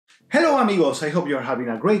Hello amigos, I hope you are having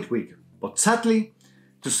a great week, but sadly,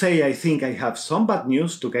 to say I think I have some bad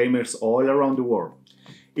news to gamers all around the world.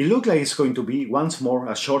 It looks like it's going to be once more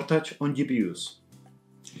a shortage on GPUs.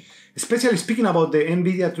 Especially speaking about the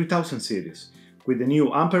Nvidia 3000 series, with the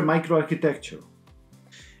new Ampere microarchitecture.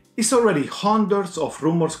 It's already hundreds of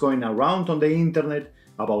rumors going around on the internet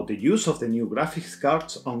about the use of the new graphics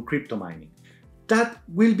cards on crypto mining. That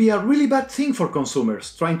will be a really bad thing for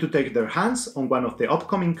consumers trying to take their hands on one of the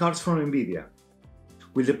upcoming cards from Nvidia.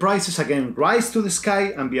 Will the prices again rise to the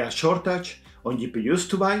sky and be a shortage on GPUs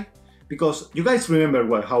to buy? Because you guys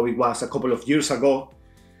remember how it was a couple of years ago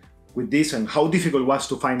with this and how difficult it was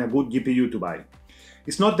to find a good GPU to buy.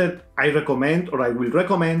 It's not that I recommend or I will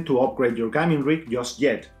recommend to upgrade your gaming rig just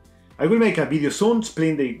yet. I will make a video soon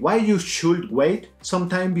explaining why you should wait some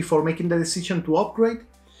time before making the decision to upgrade.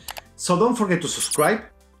 So don't forget to subscribe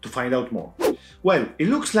to find out more. Well, it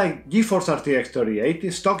looks like GeForce RTX 3080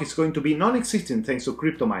 stock is going to be non-existent thanks to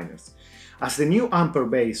crypto miners, as the new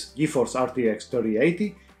Ampere-based GeForce RTX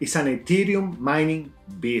 3080 is an Ethereum mining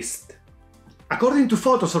beast. According to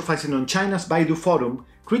photos surfacing on China's Baidu forum,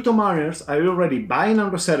 crypto miners are already buying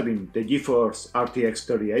and reserving the GeForce RTX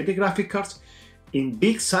 3080 graphic cards in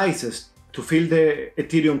big sizes to fill the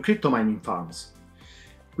Ethereum crypto mining farms.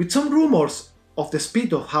 With some rumors of the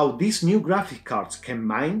speed of how these new graphic cards can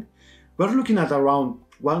mine, we're looking at around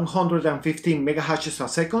 115 megahashes a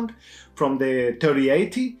second from the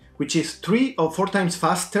 3080, which is 3 or 4 times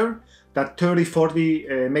faster than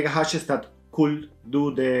 30-40 megahashes that could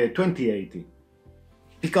do the 2080.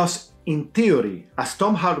 Because in theory, as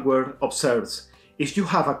Tom Hardware observes, if you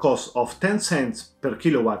have a cost of 10 cents per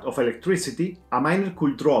kilowatt of electricity, a miner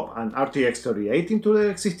could drop an RTX 3080 into the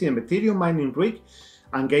existing Ethereum mining rig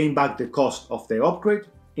and gain back the cost of the upgrade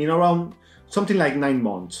in around something like 9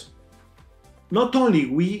 months. Not only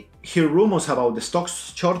we hear rumors about the stock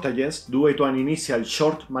shortages due to an initial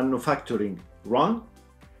short manufacturing run,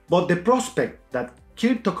 but the prospect that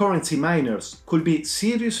cryptocurrency miners could be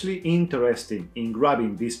seriously interested in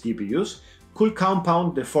grabbing these GPUs could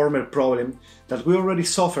compound the former problem that we already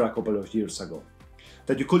suffered a couple of years ago.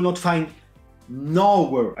 That you could not find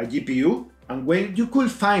nowhere a GPU, and when you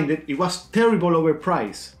could find it, it was terrible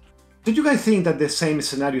overpriced. Do you guys think that the same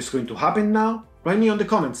scenario is going to happen now? Write me on the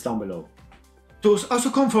comments down below. Those also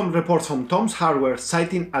come from reports from Tom's Hardware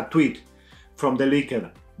citing a tweet from the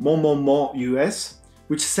leaker Momomo US,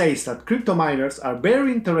 which says that crypto miners are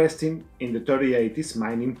very interested in the 3080's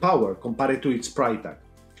mining power compared to its price tag.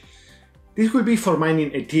 This will be for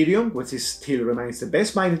mining Ethereum, which still remains the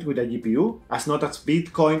best mined with a GPU, as not as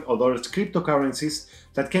Bitcoin or other cryptocurrencies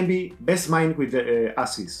that can be best mined with the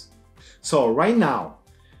ASICs. So right now,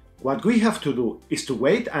 what we have to do is to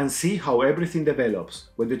wait and see how everything develops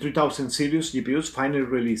when the 3000 series GPUs finally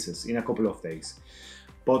releases in a couple of days.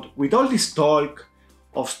 But with all this talk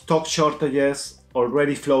of stock shortages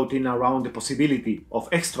already floating around the possibility of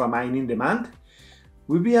extra mining demand,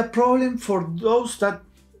 will be a problem for those that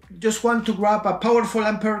just want to grab a powerful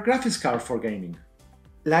Ampere graphics card for gaming.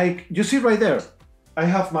 Like you see right there, I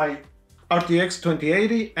have my RTX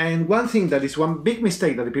 2080, and one thing that is one big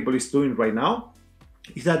mistake that the people is doing right now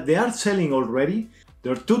is that they are selling already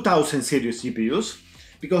their 2000 series GPUs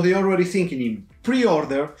because they are already thinking in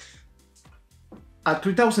pre-order a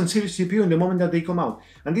 3000 series GPU in the moment that they come out.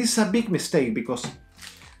 And this is a big mistake because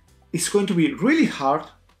it's going to be really hard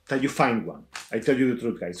that you find one. I tell you the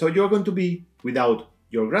truth, guys. So you're going to be without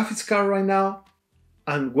your graphics card right now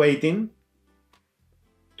and waiting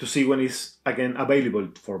to see when it's again available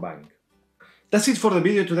for buying. That's it for the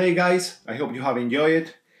video today, guys. I hope you have enjoyed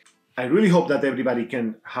it. I really hope that everybody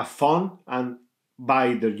can have fun and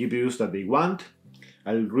buy the GPUs that they want.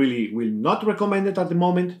 I really will not recommend it at the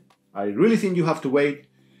moment. I really think you have to wait.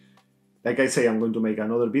 Like I say, I'm going to make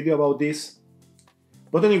another video about this.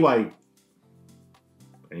 But anyway,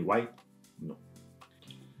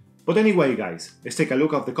 guys, let's take a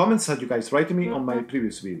look at the comments that you guys write to me on my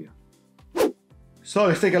previous video. So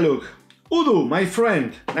let's take a look. Udu, my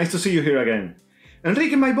friend, nice to see you here again.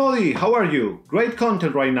 Enrique, my buddy, how are you? Great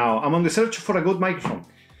content right now. I'm on the search for a good microphone.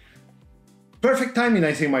 Perfect timing,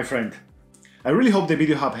 I think, my friend. I really hope the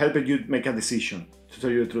video have helped you make a decision, to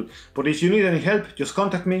tell you the truth. But if you need any help, just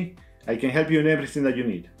contact me. I can help you in everything that you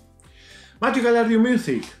need. Matthew Galardio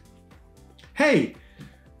Music. Hey,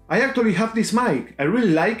 I actually have this mic. I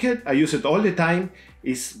really like it. I use it all the time.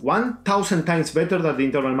 It's 1000 times better than the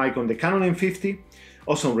internal mic on the Canon M50.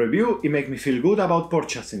 Awesome review. It makes me feel good about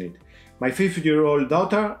purchasing it. My 5-year-old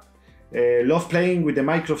daughter loves playing with the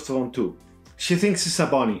microphone too. She thinks it's a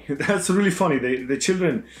bunny. That's really funny. The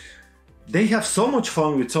children, they have so much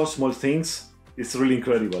fun with so small things. It's really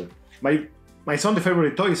incredible. My my son's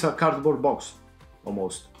favorite toy is a cardboard box,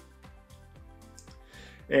 almost.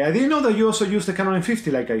 I didn't know that you also use the Canon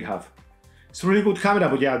M50 like I have. It's a really good camera,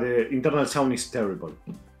 but yeah, the internal sound is terrible.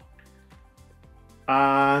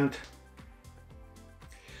 And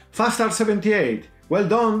Fastar78, well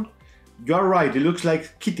done. You are right, it looks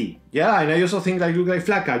like Kitty. Yeah, and I also think that you look like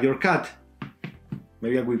Flaka, your cat.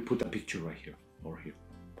 Maybe I will put a picture right here, or here.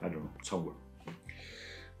 I don't know, somewhere.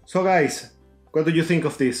 So guys, what do you think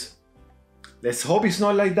of this? Let's hope it's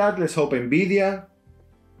not like that. Let's hope Nvidia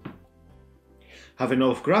have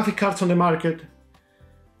enough graphic cards on the market,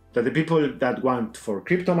 that the people that want for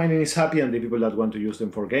crypto mining is happy, and the people that want to use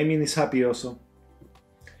them for gaming is happy also.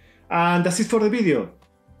 And that's it for the video.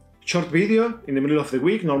 Short video in the middle of the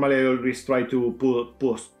week. Normally I always try to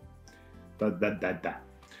post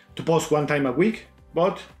to post one time a week,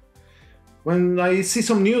 but when I see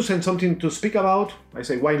some news and something to speak about, I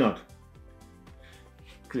say why not?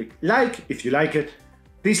 Click like if you like it,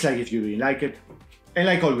 dislike if you didn't like it, and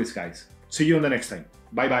like always guys, see you on the next time.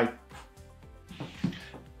 Bye bye.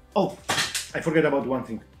 Oh, I forget about one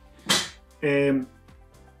thing. I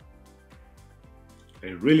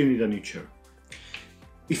really need a new chair.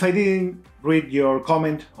 If I didn't read your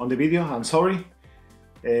comment on the video, I'm sorry.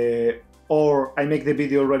 Or I make the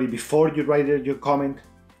video already before you write your comment.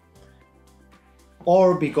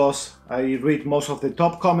 Or because I read most of the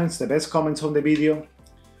top comments, the best comments on the video.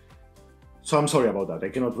 So I'm sorry about that. I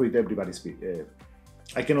cannot read everybody's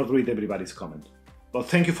comment. But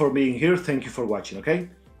thank you for being here. Thank you for watching, okay?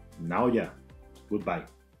 Now yeah, goodbye.